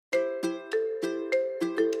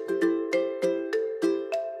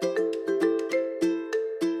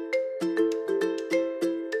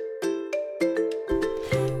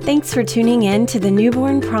Thanks for tuning in to the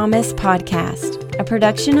Newborn Promise podcast, a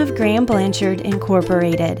production of Graham Blanchard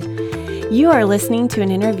Incorporated. You are listening to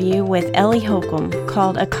an interview with Ellie Holcomb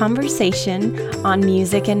called A Conversation on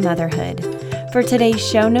Music and Motherhood. For today's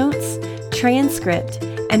show notes, transcript,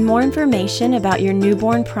 and more information about your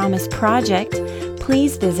Newborn Promise project,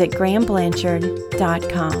 please visit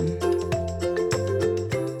grahamblanchard.com.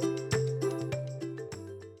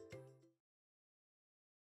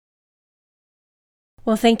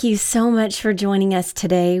 Well, thank you so much for joining us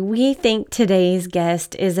today. We think today's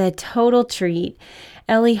guest is a total treat.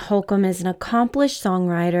 Ellie Holcomb is an accomplished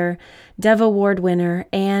songwriter, Dove Award winner,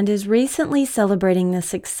 and is recently celebrating the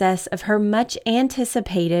success of her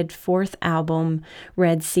much-anticipated fourth album,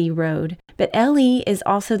 Red Sea Road. But Ellie is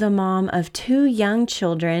also the mom of 2 young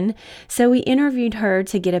children, so we interviewed her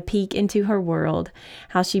to get a peek into her world,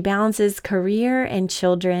 how she balances career and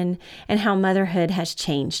children, and how motherhood has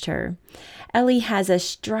changed her. Ellie has a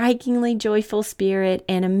strikingly joyful spirit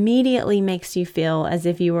and immediately makes you feel as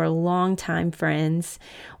if you were longtime friends.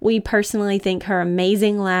 We personally think her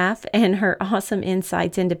amazing laugh and her awesome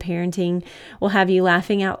insights into parenting will have you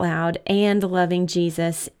laughing out loud and loving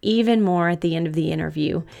Jesus even more at the end of the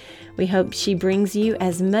interview. We hope she brings you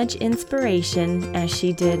as much inspiration as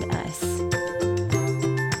she did us.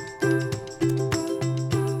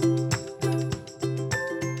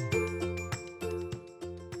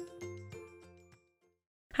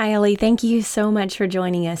 Hi, Ellie. Thank you so much for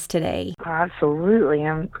joining us today. Absolutely.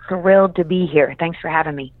 I'm thrilled to be here. Thanks for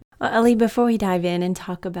having me. Well, Ellie, before we dive in and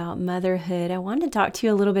talk about motherhood, I wanted to talk to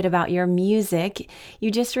you a little bit about your music. You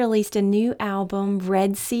just released a new album,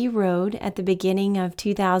 Red Sea Road, at the beginning of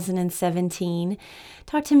 2017.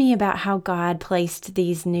 Talk to me about how God placed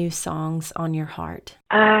these new songs on your heart.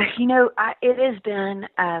 It has been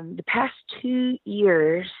the past 2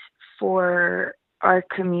 years for our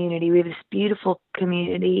community. We have this beautiful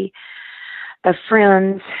community of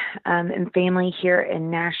friends and family here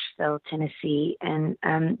in Nashville, Tennessee. And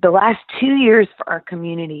the last 2 years for our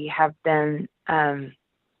community have been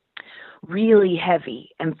really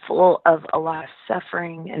heavy and full of a lot of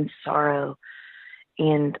suffering and sorrow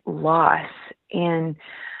and loss. And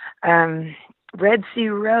Red Sea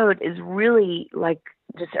Road is really like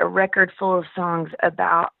just a record full of songs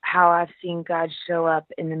about how I've seen God show up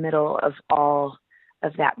in the middle of all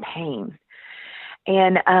of that pain.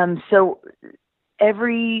 And so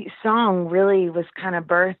every song really was kind of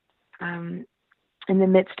birthed in the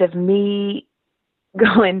midst of me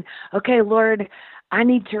going, okay, Lord, I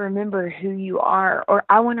need to remember who you are, or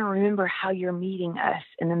I want to remember how you're meeting us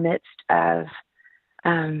in the midst of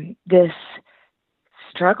this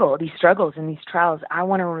struggle, these struggles and these trials. I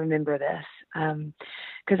want to remember this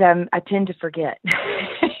because I tend to forget.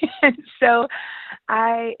 And so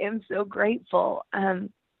I am so grateful to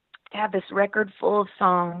have this record full of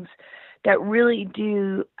songs that really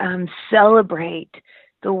do celebrate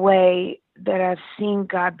the way that I've seen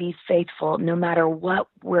God be faithful no matter what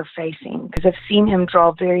we're facing, because I've seen him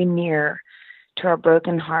draw very near to our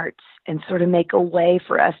broken hearts and sort of make a way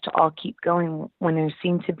for us to all keep going when there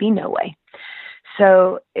seemed to be no way.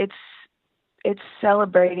 So it's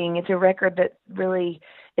celebrating. It's a record that really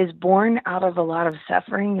is born out of a lot of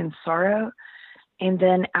suffering and sorrow, and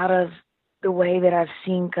then out of the way that I've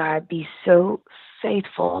seen God be so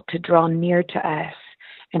faithful to draw near to us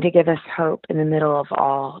and to give us hope in the middle of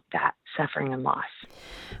all that suffering and loss.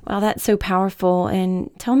 Wow, that's so powerful.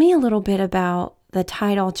 And tell me a little bit about the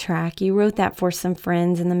title track. You wrote that for some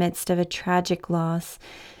friends in the midst of a tragic loss.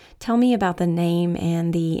 Tell me about the name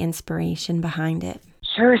and the inspiration behind it.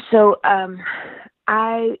 Sure. So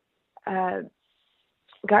I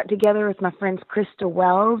got together with my friends Krista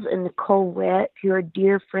Wells and Nicole Witt, who are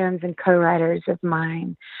dear friends and co-writers of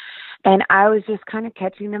mine. And I was just kind of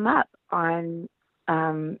catching them up on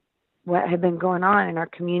what had been going on in our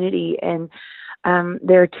community. And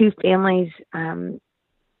there are 2 families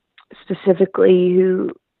specifically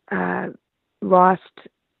who lost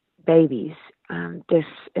babies this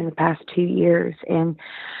in the past 2 years. And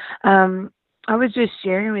I was just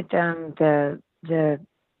sharing with them the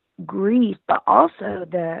grief, but also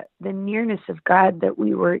the nearness of God that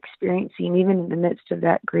we were experiencing, even in the midst of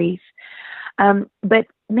that grief. But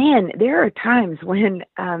man, there are times when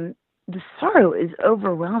the sorrow is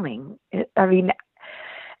overwhelming.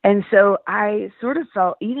 And so I sort of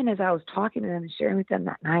felt, even as I was talking to them and sharing with them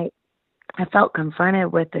that night, I felt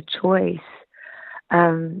confronted with the choice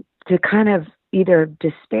to kind of either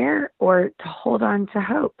despair or to hold on to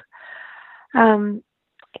hope.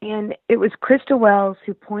 And it was Krista Wells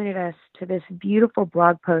who pointed us to this beautiful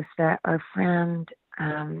blog post that our friend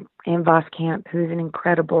Ann Voskamp, who's an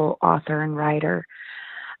incredible author and writer,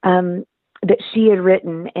 that she had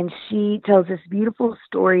written, and she tells this beautiful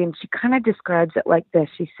story, and she kind of describes it like this.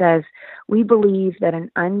 She says, "We believe that an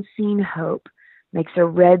unseen hope makes a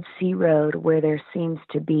Red Sea road where there seems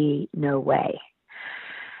to be no way."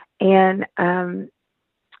 And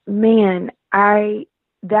man,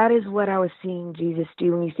 that is what I was seeing Jesus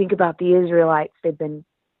do. When you think about the Israelites, they've been,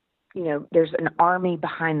 there's an army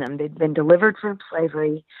behind them. They've been delivered from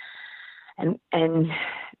slavery, and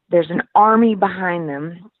there's an army behind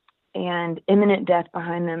them and imminent death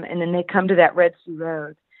behind them. And then they come to that Red Sea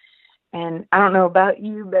road. And I don't know about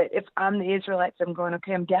you, but if I'm the Israelites, I'm going,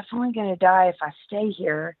 okay, I'm definitely going to die if I stay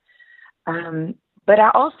here. But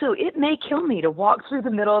it may kill me to walk through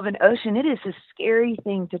the middle of an ocean. It is a scary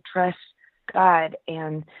thing to trust God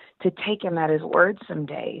and to take him at his word some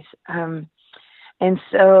days. But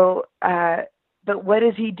what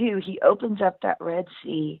does he do? He opens up that Red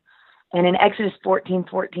Sea. And in Exodus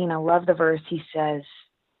 14:14, I love the verse. He says,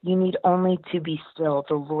 "You need only to be still.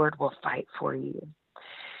 The Lord will fight for you."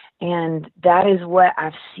 And that is what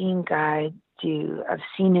I've seen God do. I've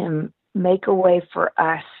seen him make a way for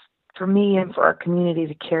us, for me, and for our community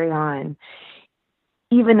to carry on,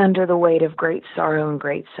 even under the weight of great sorrow and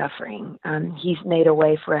great suffering. He's made a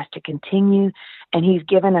way for us to continue, and he's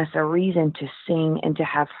given us a reason to sing and to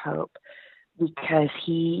have hope, because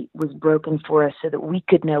he was broken for us so that we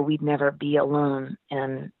could know we'd never be alone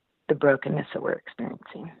in the brokenness that we're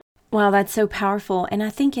experiencing. Wow, that's so powerful. And I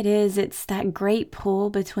think it's that great pull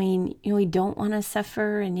between, we don't want to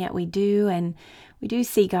suffer, and yet we do. And we do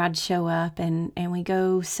see God show up, and we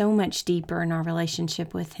go so much deeper in our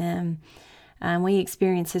relationship with him. We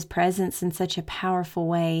experience his presence in such a powerful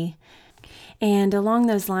way. And along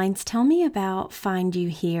those lines, tell me about Find You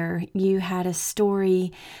Here. You had a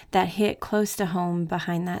story that hit close to home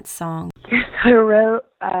behind that song. Yes, I wrote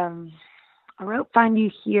Find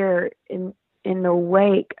You Here in the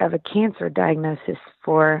wake of a cancer diagnosis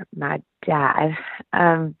for my dad.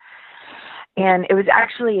 And it was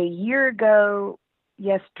actually a year ago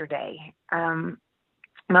yesterday. My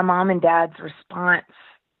mom and dad's response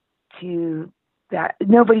to that,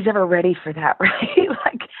 nobody's ever ready for that, right?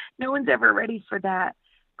 Like, no one's ever ready for that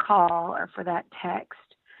call or for that text.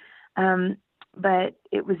 But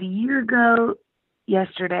it was a year ago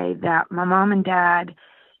yesterday that my mom and dad,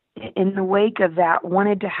 in the wake of that,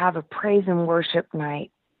 wanted to have a praise and worship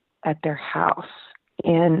night at their house.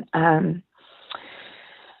 And,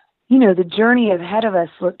 the journey ahead of us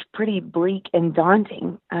looked pretty bleak and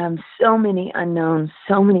daunting. So many unknowns,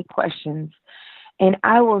 so many questions. And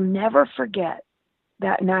I will never forget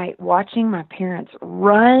that night watching my parents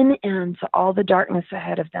run into all the darkness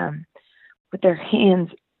ahead of them with their hands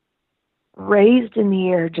raised in the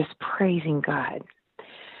air, just praising God.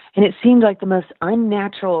 And it seemed like the most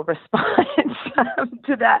unnatural response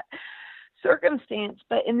to that circumstance.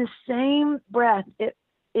 But in the same breath, it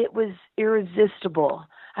was irresistible.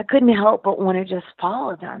 I couldn't help but want to just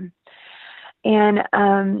follow them. And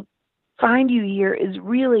Find You Here is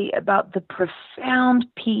really about the profound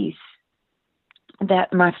peace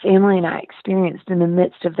that my family and I experienced in the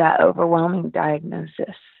midst of that overwhelming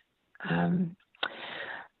diagnosis.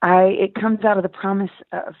 It comes out of the promise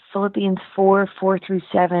of Philippians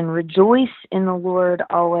 4:4-7. Rejoice in the Lord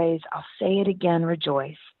always. I'll say it again,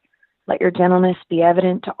 rejoice. Let your gentleness be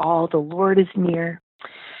evident to all. The Lord is near.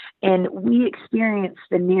 And we experience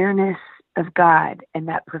the nearness of God and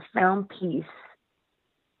that profound peace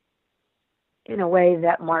in a way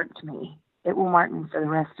that marked me. It will mark me for the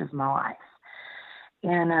rest of my life.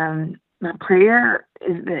 And my prayer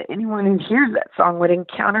is that anyone who hears that song would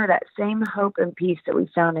encounter that same hope and peace that we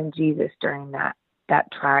found in Jesus during that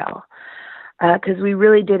trial. Because we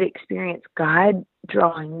really did experience God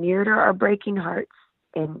drawing near to our breaking hearts,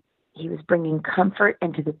 and he was bringing comfort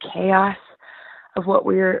into the chaos of what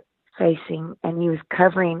we were facing, and he was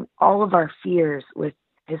covering all of our fears with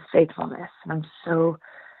his faithfulness. And I'm so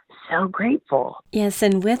grateful. Yes,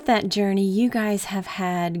 and with that journey, you guys have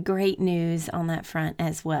had great news on that front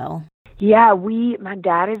as well. Yeah, my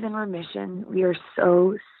dad is in remission. We are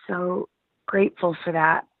so grateful for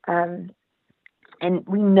that. And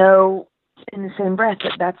we know in the same breath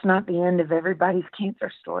that that's not the end of everybody's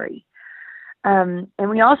cancer story. And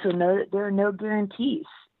we also know that there are no guarantees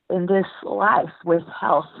in this life with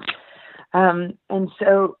health. And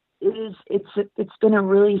so it's been a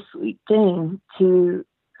really sweet thing to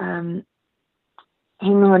hang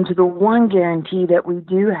on to the one guarantee that we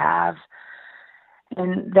do have,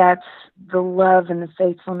 and that's the love and the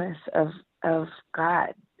faithfulness of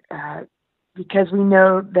God, because we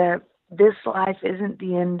know that this life isn't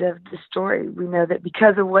the end of the story. We know that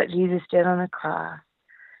because of what Jesus did on the cross,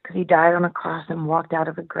 because he died on the cross and walked out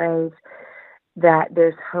of a grave, that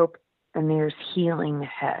there's hope and there's healing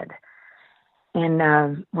ahead.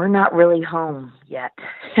 And we're not really home yet.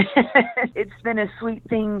 It's been a sweet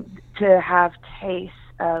thing to have taste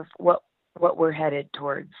of what we're headed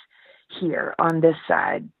towards here on this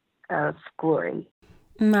side of glory.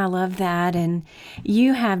 I love that. And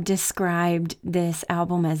you have described this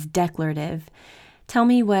album as declarative. Tell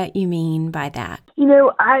me what you mean by that. You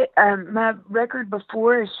know, my record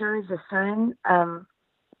before, As Sure as the Sun,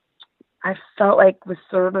 I felt like was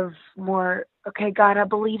sort of more, okay, God, I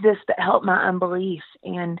believe this, but help my unbelief.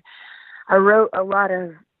 And I wrote a lot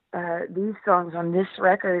of these songs on this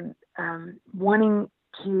record, wanting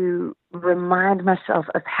to remind myself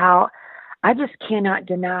of how I just cannot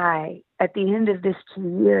deny at the end of this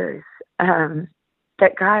 2 years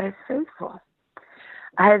that God is faithful.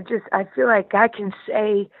 I feel like I can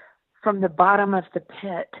say from the bottom of the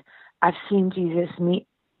pit, I've seen Jesus meet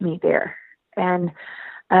me there. And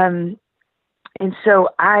so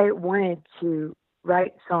I wanted to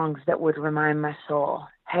write songs that would remind my soul,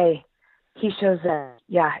 hey, he shows up.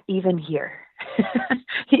 Yeah, even here,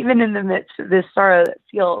 even in the midst of this sorrow that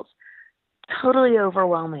feels totally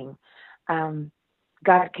overwhelming,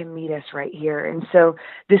 God can meet us right here. And so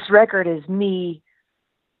this record is me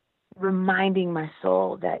reminding my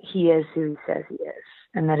soul that he is who he says he is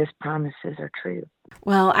and that his promises are true.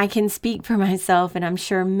 Well, I can speak for myself, and I'm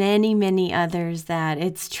sure many, many others, that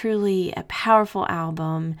it's truly a powerful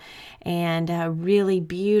album and really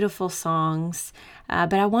beautiful songs.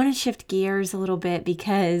 But I want to shift gears a little bit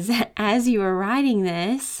because as you were writing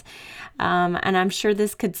this, and I'm sure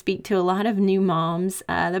this could speak to a lot of new moms,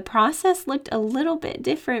 the process looked a little bit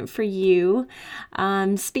different for you.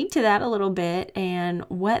 Speak to that a little bit and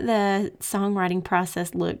what the songwriting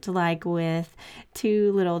process looked like with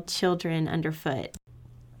 2 little children underfoot.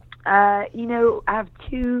 You know, I have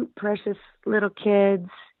 2 precious little kids.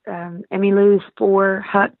 Emmy Lou's 4.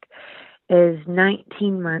 Huck is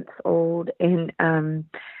 19 months old. And,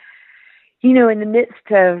 you know, in the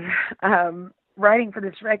midst of writing for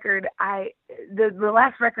this record, the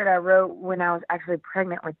last record I wrote when I was actually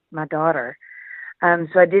pregnant with my daughter.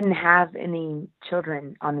 So I didn't have any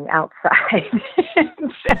children on the outside.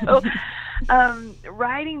 So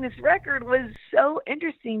writing this record was so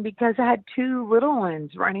interesting because I had 2 little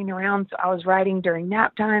ones running around. So I was writing during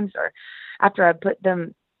nap times or after I put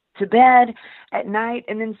them to bed at night.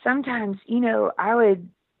 And then sometimes, you know, I would,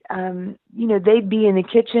 you know, they'd be in the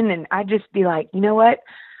kitchen and I'd just be like, you know what?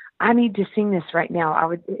 I need to sing this right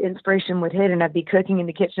now. Inspiration would hit and I'd be cooking in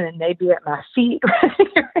the kitchen and they'd be at my feet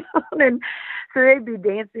running around, and so they'd be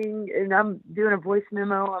dancing and I'm doing a voice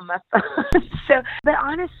memo on my phone. But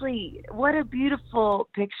honestly, what a beautiful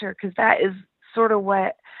picture, because that is sort of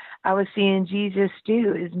what I was seeing Jesus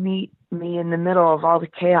do, is meet me in the middle of all the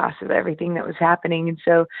chaos of everything that was happening. And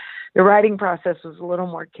so the writing process was a little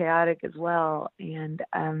more chaotic as well. And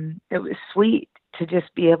it was sweet to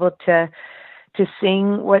just be able to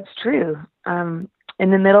sing what's true in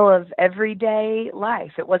the middle of everyday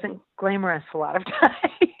life. It wasn't glamorous a lot of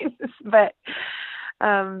times, but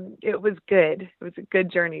it was good. It was a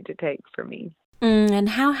good journey to take for me. And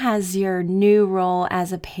how has your new role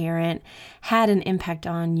as a parent had an impact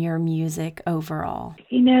on your music overall?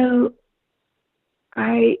 You know,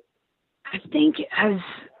 I think as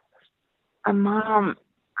a mom,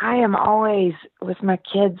 I am always with my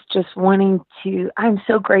kids just wanting to, I'm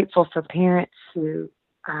so grateful for parents who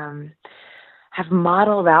have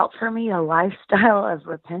modeled out for me a lifestyle of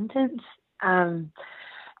repentance.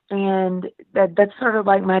 And that's sort of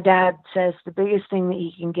like my dad says, the biggest thing that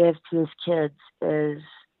he can give to his kids is,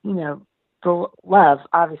 you know, the love,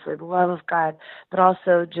 obviously, the love of God, but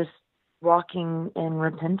also just walking in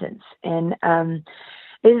repentance. And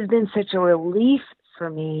it has been such a relief for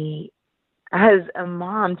me as a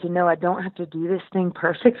mom to know I don't have to do this thing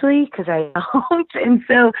perfectly, because I don't. And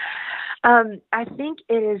so I think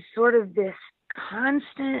it is sort of this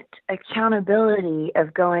constant accountability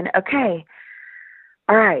of going, okay,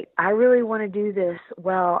 all right, I really want to do this.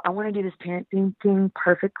 Well, I want to do this parenting thing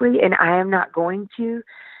perfectly, and I am not going to.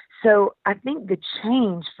 So I think the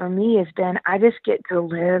change for me has been I just get to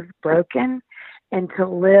live broken and to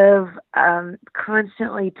live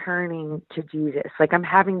constantly turning to Jesus. Like I'm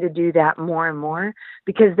having to do that more and more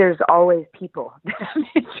because there's always people that I'm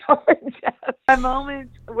in charge of. My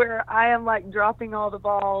moments where I am like dropping all the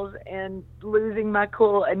balls and losing my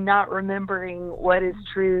cool and not remembering what is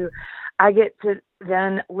true, I get to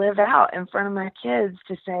then live out in front of my kids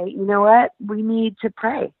to say, you know what, we need to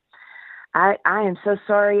pray. I am so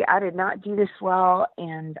sorry. I did not do this well,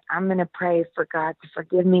 and I'm going to pray for God to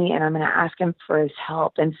forgive me, and I'm going to ask him for his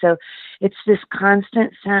help. And so it's this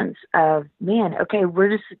constant sense of, man, okay,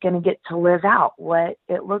 we're just going to get to live out what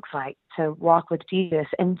it looks like to walk with Jesus.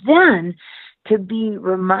 And then to be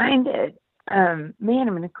reminded, man, I'm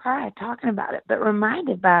going to cry talking about it, but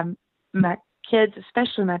reminded by my kids,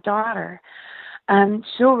 especially my daughter,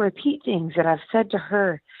 she'll repeat things that I've said to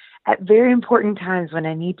her at very important times when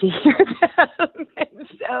I need to hear them. And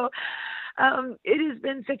so it has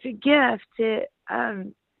been such a gift to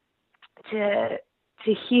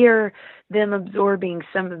hear them absorbing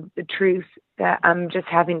some of the truth that I'm just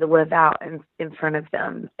having to live out in front of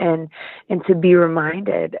them, and to be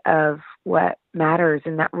reminded of what matters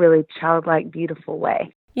in that really childlike, beautiful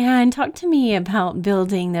way. Yeah, and talk to me about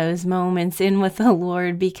building those moments in with the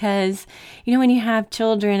Lord, because, when you have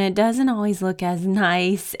children, it doesn't always look as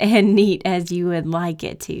nice and neat as you would like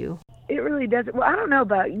it to. It really doesn't. Well, I don't know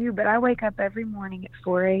about you, but I wake up every morning at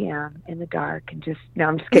 4 a.m. in the dark and no,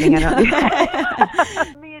 I'm just kidding. I don't do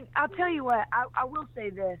that. I mean, I'll tell you what, I will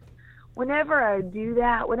say this. Whenever I do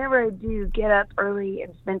that, whenever I do get up early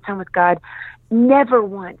and spend time with God, never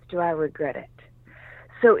once do I regret it.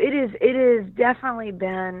 So it is definitely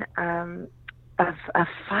been a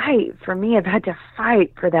fight for me. I've had to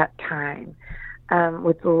fight for that time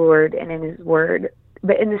with the Lord and in his word.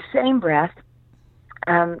 But in the same breath,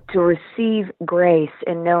 to receive grace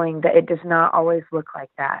and knowing that it does not always look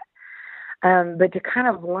like that. But to kind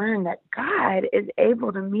of learn that God is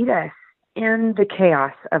able to meet us in the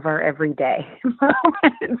chaos of our everyday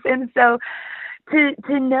moments. And so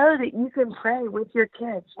to know that you can pray with your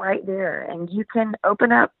kids right there, and you can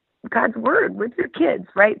open up God's word with your kids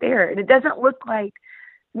right there. And it doesn't look like,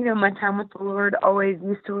 my time with the Lord always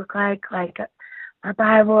used to look like my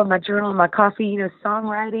Bible, my journal, my coffee,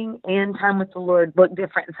 songwriting and time with the Lord look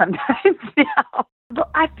different sometimes now. But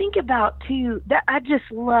I think about too, that I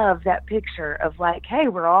just love that picture of like, hey,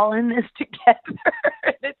 we're all in this together.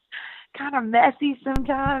 It's kind of messy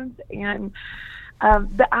sometimes. And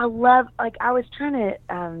but I love, like, I was trying to,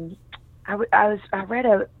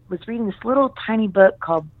 was reading this little tiny book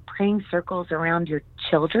called Praying Circles Around Your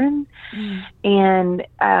Children. And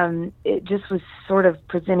it just was sort of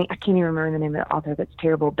presenting, I can't even remember the name of the author, that's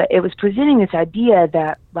terrible, but it was presenting this idea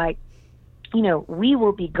that, like, we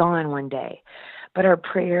will be gone one day, but our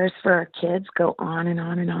prayers for our kids go on and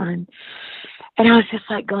on and on. And I was just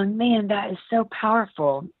like going, man, that is so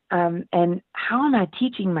powerful. And how am I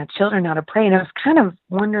teaching my children how to pray? And I was kind of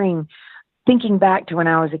wondering, thinking back to when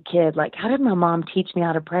I was a kid, like, how did my mom teach me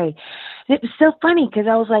how to pray? And it was so funny because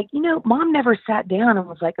I was like, mom never sat down and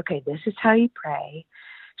was like, okay, this is how you pray.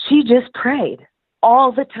 She just prayed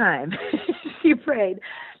all the time. She prayed.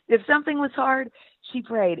 If something was hard, she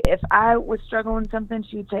prayed. If I was struggling with something,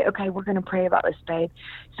 she would say, okay, we're going to pray about this, babe.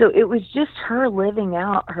 So it was just her living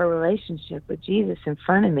out her relationship with Jesus in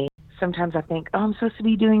front of me. Sometimes I think, I'm supposed to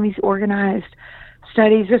be doing these organized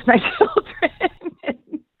studies with my children.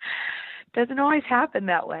 It doesn't always happen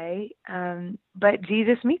that way. But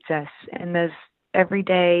Jesus meets us in those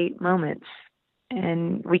everyday moments,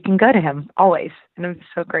 and we can go to him always. And I'm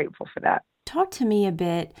so grateful for that. Talk to me a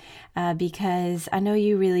bit, because I know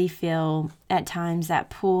you really feel at times that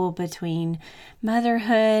pull between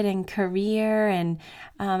motherhood and career. And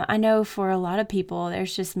I know for a lot of people,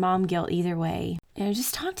 there's just mom guilt either way.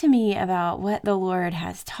 Just talk to me about what the Lord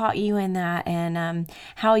has taught you in that, and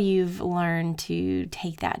how you've learned to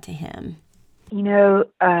take that to him.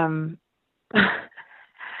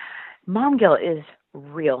 Mom guilt is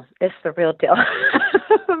real. It's the real deal.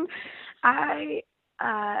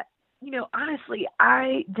 Honestly,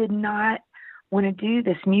 I did not want to do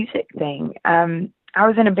this music thing. I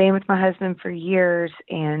was in a band with my husband for years,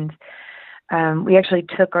 and we actually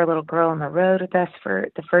took our little girl on the road with us for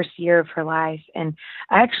the first year of her life. And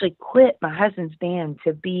I actually quit my husband's band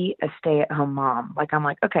to be a stay-at-home mom. Like, I'm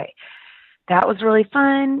like, okay, that was really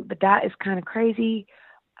fun, but that is kind of crazy.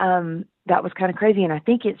 That was kind of crazy. And I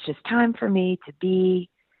think it's just time for me to be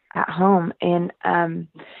at home. And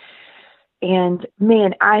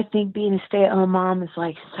man, I think being a stay-at-home mom is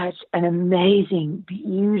like such an amazing,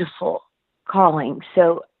 beautiful calling.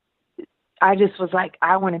 So I just was like,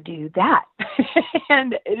 I want to do that.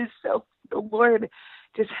 And it is so, the Lord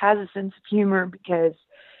just has a sense of humor, because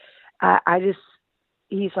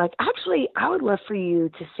he's like, actually, I would love for you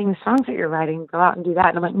to sing the songs that you're writing, go out and do that.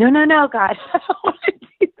 And I'm like, no, God, I don't want to do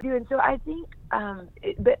that. And so I think,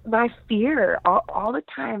 but my fear all the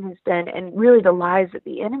time has been, and really the lies that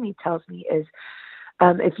the enemy tells me is,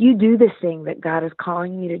 if you do this thing that God is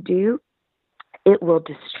calling you to do, it will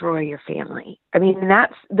destroy your family. I mean,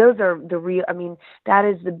 those are the real, I mean, that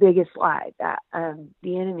is the biggest lie that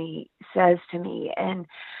the enemy says to me. And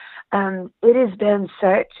it has been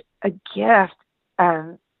such a gift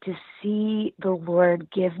to see the Lord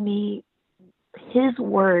give me his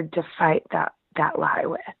word to fight that lie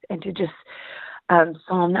with, and to just,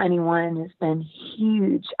 Psalm 91 has been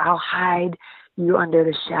huge. I'll hide you under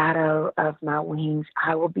the shadow of my wings.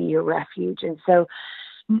 I will be your refuge. And so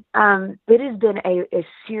it has been a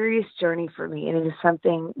serious journey for me, and it is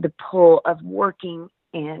something, the pull of working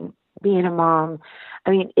and being a mom.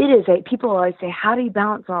 I mean, it is people always say, how do you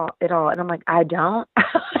balance it all? And I'm like, I don't.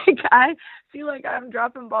 Like, I feel like I'm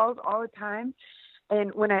dropping balls all the time.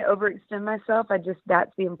 And when I overextend myself,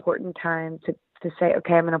 that's the important time to say,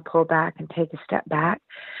 okay, I'm going to pull back and take a step back.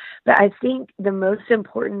 But I think the most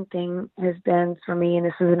important thing has been for me, and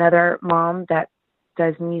this is another mom that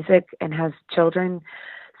does music and has children,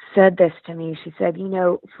 said this to me. She said,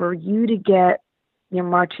 for you to get your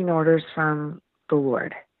marching orders from the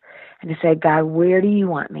Lord and to say, God, where do you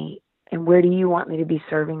want me? And where do you want me to be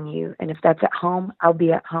serving you? And if that's at home, I'll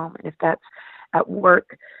be at home. And if that's at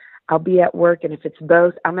work, I'll be at work. And if it's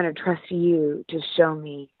both, I'm going to trust you to show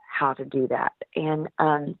me how to do that. And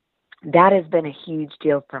that has been a huge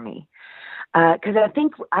deal for me. Because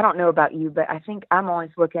I don't know about you, but I think I'm always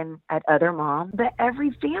looking at other moms. But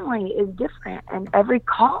every family is different, and every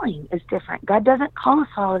calling is different. God doesn't call us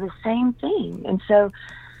all to the same thing. And so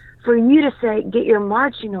for you to say, get your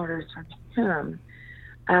marching orders from him,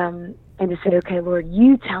 and to say, okay, Lord,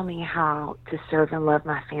 you tell me how to serve and love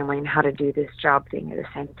my family and how to do this job thing at the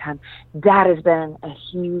same time, that has been a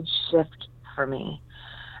huge shift for me.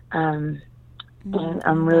 And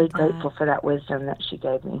I'm really grateful for that wisdom that she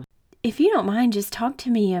gave me. If you don't mind, just talk to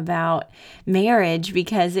me about marriage,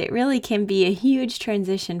 because it really can be a huge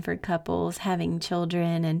transition for couples having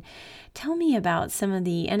children. And tell me about some of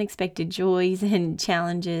the unexpected joys and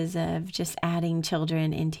challenges of just adding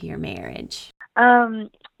children into your marriage.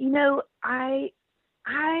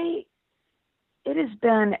 It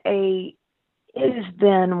has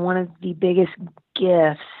been one of the biggest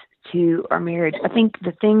gifts to our marriage. I think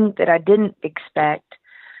the thing that I didn't expect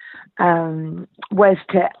was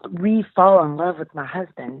to fall in love with my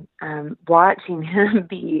husband, watching him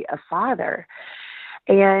be a father.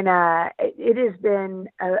 And it has been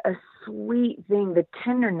a sweet thing, the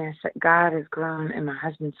tenderness that God has grown in my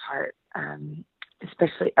husband's heart,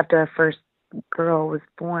 especially after our first girl was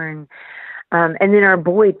born, and then our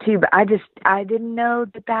boy too. But I didn't know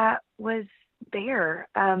that was there.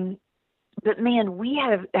 But man, we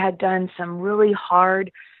had done some really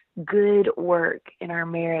hard, good work in our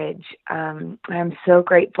marriage. I'm so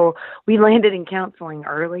grateful. We landed in counseling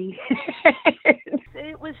early.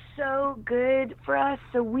 It was so good for us.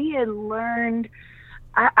 So we had learned,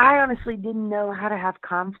 I honestly didn't know how to have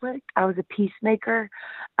conflict. I was a peacemaker,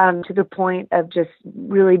 to the point of just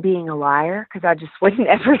really being a liar, because I just wouldn't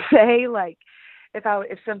ever say, like,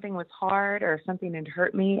 if something was hard or if something had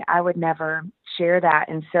hurt me, I would never share that.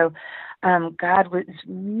 And so God was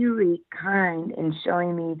really kind in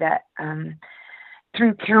showing me that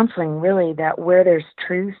through counseling, really, that where there's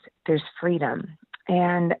truth, there's freedom.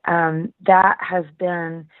 And that has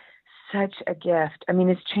been such a gift. I mean,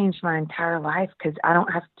 it's changed my entire life, because I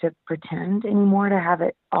don't have to pretend anymore to have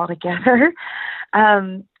it all together.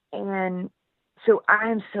 And so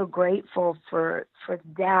I'm so grateful for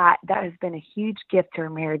that. That has been a huge gift to our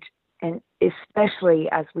marriage, and especially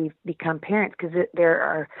as we've become parents, because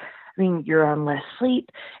you're on less sleep.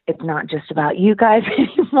 It's not just about you guys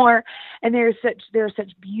anymore. And there are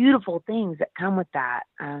such beautiful things that come with that,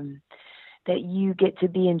 that you get to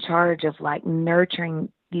be in charge of, like,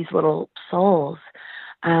 nurturing these little souls.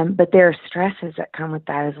 But there are stresses that come with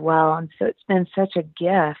that as well. And so it's been such a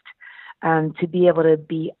gift to be able to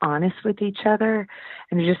be honest with each other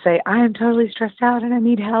and to just say, I am totally stressed out and I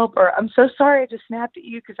need help, or I'm so sorry I just snapped at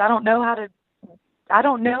you because I don't know how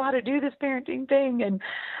to do this parenting thing, and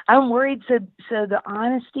I'm worried. So the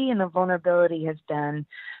honesty and the vulnerability has been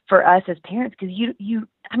for us as parents, because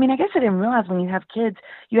I guess I didn't realize when you have kids,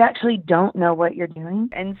 you actually don't know what you're doing.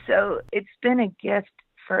 And so it's been a gift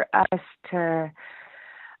for us to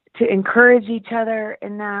encourage each other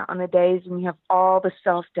in that, on the days when you have all the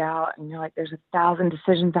self-doubt and you're like, there's 1,000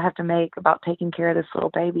 decisions I have to make about taking care of this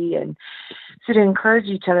little baby. And so to encourage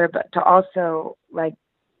each other, but to also, like,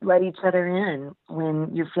 let each other in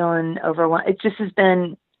when you're feeling overwhelmed. It just has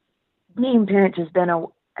been, being parents has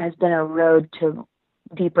been a road to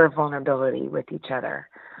deeper vulnerability with each other,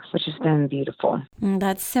 which has been beautiful.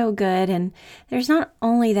 That's so good. And there's not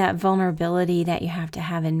only that vulnerability that you have to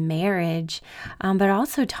have in marriage, but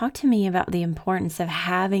also talk to me about the importance of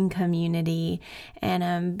having community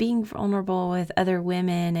and being vulnerable with other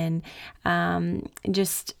women and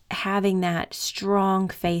just having that strong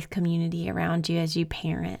faith community around you as you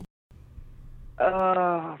parent.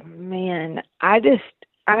 Oh, man.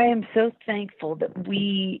 I am so thankful that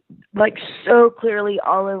we, like so clearly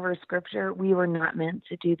all over Scripture, we were not meant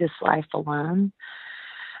to do this life alone.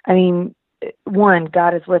 I mean, one,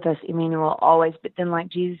 God is with us, Emmanuel, always, but then like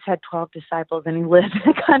Jesus had 12 disciples and he lived in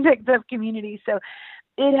the context of community. So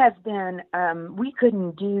it has been, we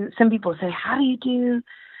couldn't do, some people say, how do you do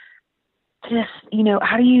this?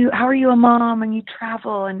 How are you a mom and you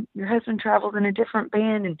travel and your husband travels in a different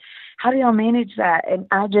band, and how do y'all manage that? And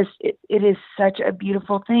it is such a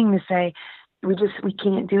beautiful thing to say, we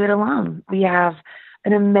can't do it alone. We have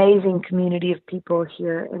an amazing community of people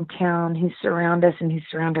here in town who surround us and who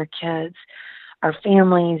surround our kids, our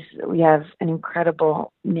families. We have an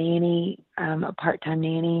incredible nanny, a part-time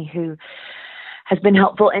nanny who has been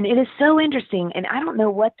helpful. And it is so interesting. And I don't know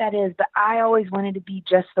what that is, but I always wanted to be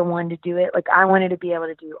just the one to do it. Like I wanted to be able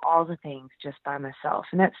to do all the things just by myself.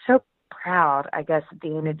 And that's so proud, I guess, at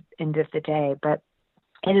the end of the day. But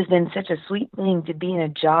it has been such a sweet thing to be in a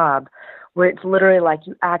job where it's literally like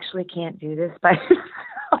you actually can't do this by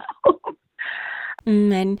yourself.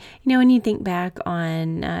 And, when you think back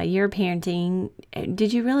on your parenting,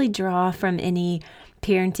 did you really draw from any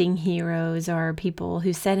parenting heroes or people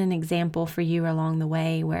who set an example for you along the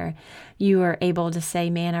way where you were able to say,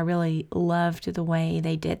 man, I really loved the way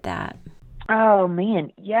they did that? Oh,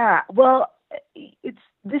 man. Yeah. Well,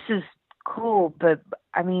 this is cool, but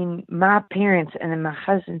I mean, my parents and then my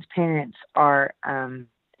husband's parents are,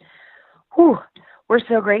 we're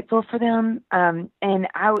so grateful for them. And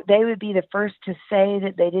they would be the first to say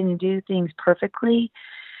that they didn't do things perfectly.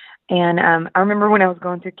 And I remember when I was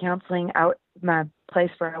going through counseling, my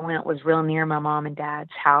place where I went was real near my mom and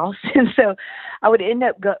dad's house. And so I would end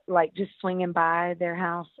up just swinging by their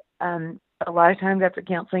house a lot of times after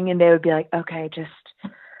counseling, and they would be like, okay, just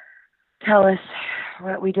tell us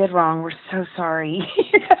what we did wrong. We're so sorry.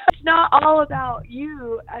 It's not all about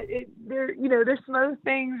you. There's some other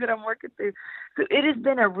things that I'm working through. So it has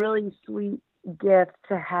been a really sweet gift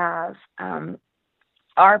to have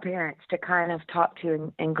our parents to kind of talk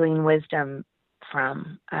to and glean wisdom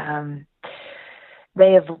from.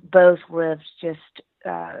 They have both lived just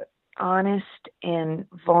honest and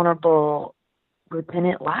vulnerable,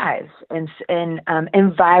 repentant lives and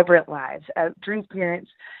vibrant lives. Drew's parents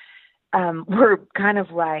were kind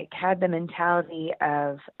of like had the mentality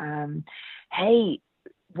of, hey,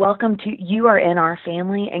 you are in our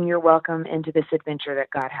family and you're welcome into this adventure that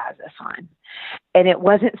God has us on. And it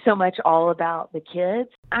wasn't so much all about the kids.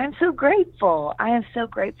 I'm so grateful. I am so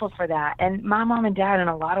grateful for that. And my mom and dad, in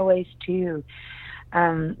a lot of ways too,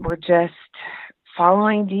 were just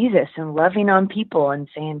following Jesus and loving on people and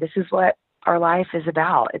saying, this is what our life is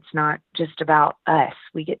about. It's not just about us.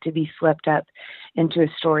 We get to be swept up into a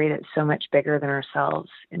story that's so much bigger than ourselves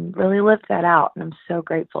and really live that out. And I'm so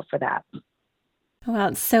grateful for that. Well,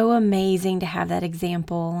 it's so amazing to have that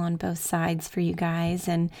example on both sides for you guys.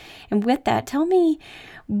 And with that, tell me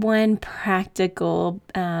one practical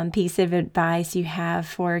piece of advice you have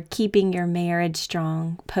for keeping your marriage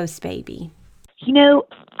strong post-baby.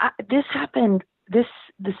 This happened, the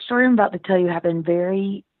story I'm about to tell you happened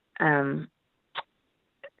very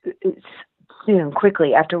soon,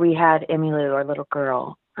 quickly after we had Emmylou, our little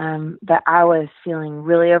girl, that I was feeling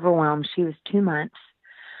really overwhelmed. She was 2 months.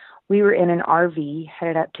 We were in an RV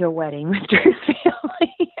headed up to a wedding with Drew's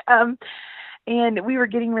family. And we were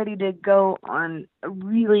getting ready to go on a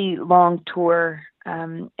really long tour.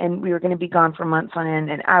 And we were going to be gone for months on end.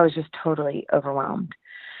 And I was just totally overwhelmed.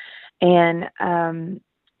 And I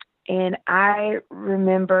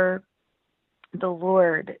remember the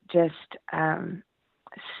Lord just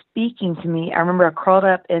speaking to me. I remember I crawled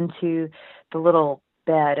up into the little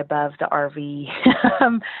bed above the RV.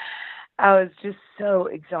 I was just so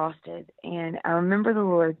exhausted. And I remember the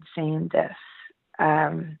Lord saying this,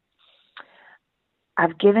 I've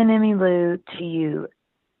given Emmylou to you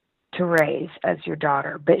to raise as your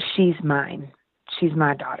daughter, but she's mine. She's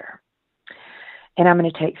my daughter. And I'm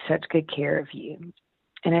going to take such good care of you.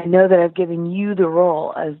 And I know that I've given you the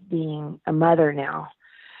role of being a mother now,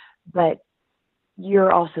 but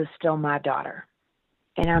you're also still my daughter.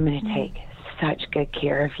 And I'm going to take such good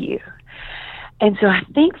care of you. And so I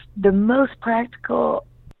think the most practical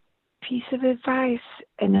piece of advice,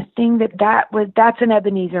 and the thing that's an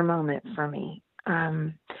Ebenezer moment for me,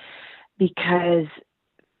 because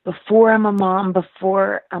before I'm a mom,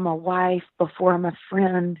 before I'm a wife, before I'm a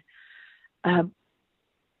friend, uh,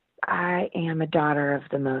 I am a daughter of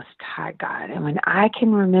the Most High God. And when I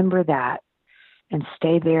can remember that and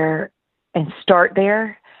stay there and start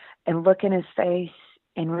there and look in his face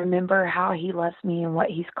and remember how he loves me and what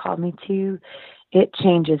he's called me to, it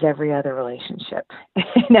changes every other relationship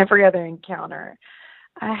and every other encounter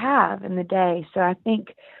I have in the day. So I think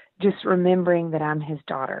just remembering that I'm his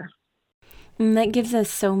daughter. And that gives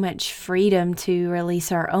us so much freedom to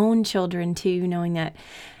release our own children too, knowing that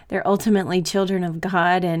they're ultimately children of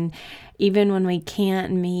God. And even when we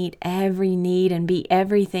can't meet every need and be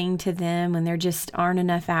everything to them, when there just aren't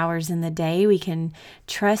enough hours in the day, we can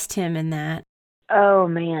trust him in that. Oh,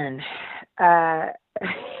 man.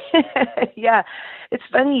 Yeah, it's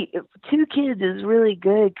funny. 2 kids is really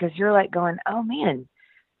good because you're like going, oh, man,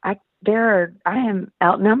 I am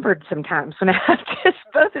outnumbered sometimes when I have just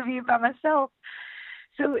both of you by myself.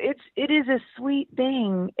 So it is a sweet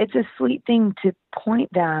thing. It's a sweet thing to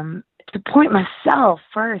point myself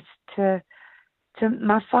first to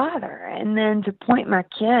my Father, and then to point my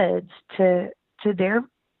kids to their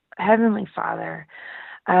Heavenly Father,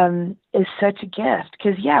 is such a gift.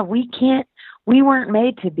 Because we weren't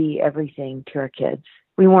made to be everything to our kids.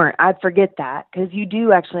 We weren't. I'd forget that, because you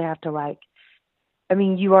do actually have to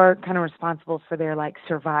you are kind of responsible for their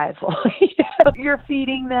survival. You're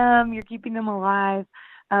feeding them, you're keeping them alive.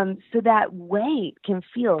 So that weight can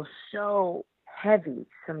feel so heavy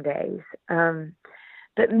some days.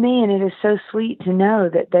 But man, it is so sweet to know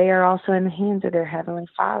that they are also in the hands of their Heavenly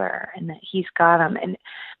Father and that he's got them. And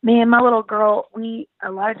man, my little girl,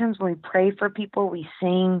 a lot of times when we pray for people, we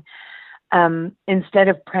sing, instead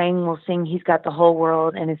of praying, we'll sing, he's got the whole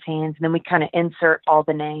world in his hands. And then we kind of insert all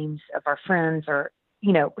the names of our friends or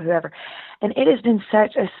whoever. And it has been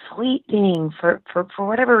such a sweet thing for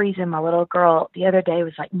whatever reason. My little girl the other day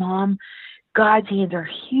was like, Mom, God's hands are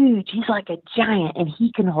huge. He's like a giant and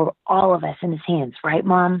he can hold all of us in his hands. Right,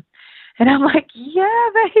 Mom? And I'm like, yeah,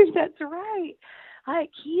 babe, that's right.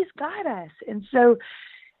 He's got us. And so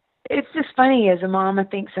it's just funny as a mom, I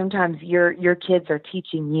think sometimes your kids are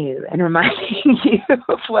teaching you and reminding you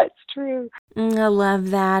of what's true. I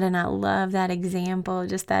love that, and I love that example,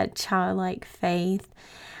 just that childlike faith.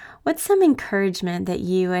 What's some encouragement that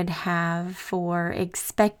you would have for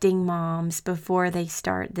expecting moms before they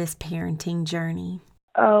start this parenting journey?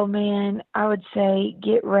 Oh, man, I would say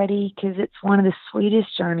get ready, because it's one of the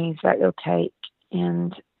sweetest journeys that you'll take.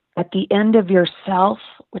 And at the end of yourself,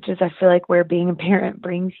 which is I feel like where being a parent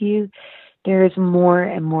brings you, there is more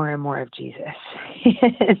and more and more of Jesus.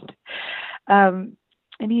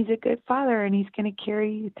 And he's a good father, and he's going to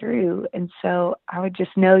carry you through. And so I would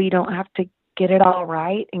just know you don't have to get it all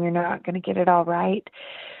right, and you're not going to get it all right.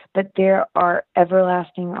 But there are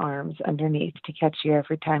everlasting arms underneath to catch you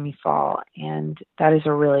every time you fall. And that is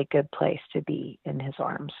a really good place to be, in his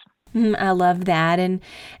arms. I love that. And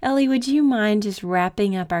Ellie, would you mind just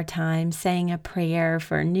wrapping up our time saying a prayer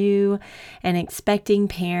for new and expecting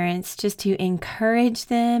parents, just to encourage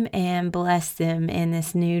them and bless them in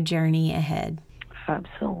this new journey ahead?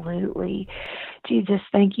 Absolutely. Jesus,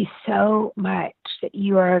 thank you so much that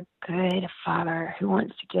you are a good father who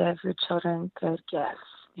wants to give your children good gifts.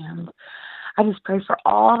 And I just pray for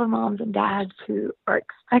all the moms and dads who are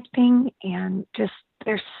expecting, and just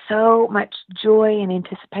there's so much joy and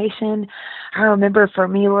anticipation. I remember for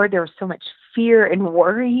me, Lord, there was so much fear and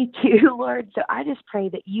worry too, Lord. So I just pray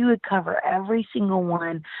that you would cover every single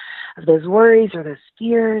one of those worries or those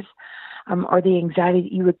fears, or the anxiety,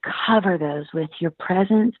 that you would cover those with your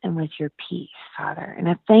presence and with your peace, Father. And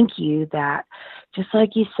I thank you that, just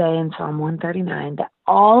like you say in Psalm 139, that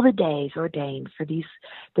all the days ordained for these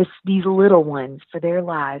little ones, for their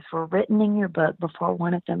lives, were written in your book before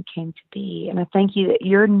one of them came to be. And I thank you that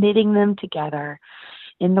you're knitting them together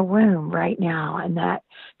in the womb right now, and that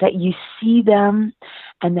you see them,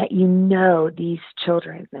 and that you know these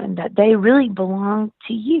children, and that they really belong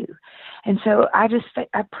to you. And so I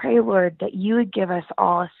pray, Lord, that you would give us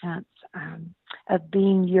all a sense of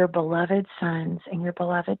being your beloved sons and your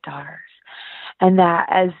beloved daughters. And that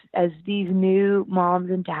as these new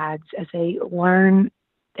moms and dads, as they learn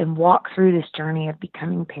and walk through this journey of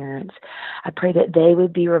becoming parents, I pray that they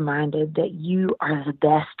would be reminded that you are the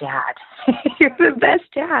best dad. You're the best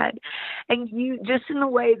dad. And you, just in the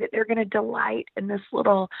way that they're going to delight in this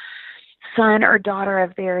little son or daughter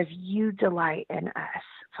of theirs, you delight in us,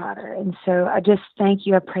 Father. And so I just thank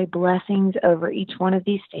you. I pray blessings over each one of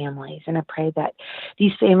these families. And I pray that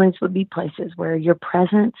these families would be places where your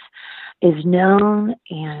presence is known,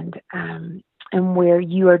 and and where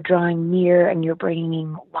you are drawing near and you're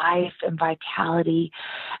bringing life and vitality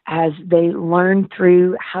as they learn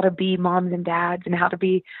through how to be moms and dads and how to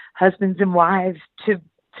be husbands and wives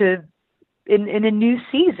in a new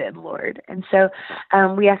season, Lord. And so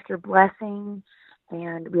we ask your blessing,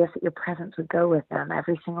 and we ask that your presence would go with them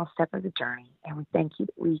every single step of the journey. And we thank you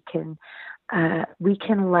that we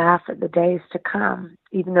can laugh at the days to come,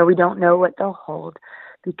 even though we don't know what they'll hold,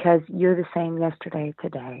 because you're the same yesterday,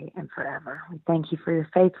 today, and forever. We thank you for your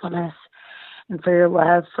faithfulness and for your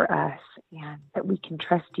love for us, and that we can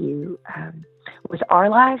trust you with our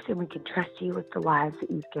lives, and we can trust you with the lives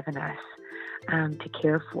that you've given us to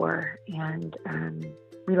care for. And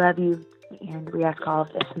we love you, and we ask all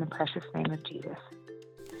of this in the precious name of Jesus.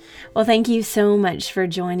 Well, thank you so much for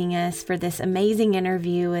joining us for this amazing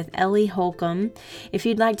interview with Ellie Holcomb. If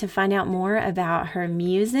you'd like to find out more about her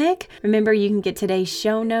music, remember you can get today's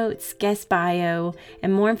show notes, guest bio,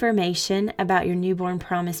 and more information about your Newborn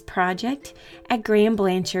Promise project at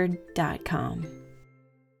grahamblanchard.com.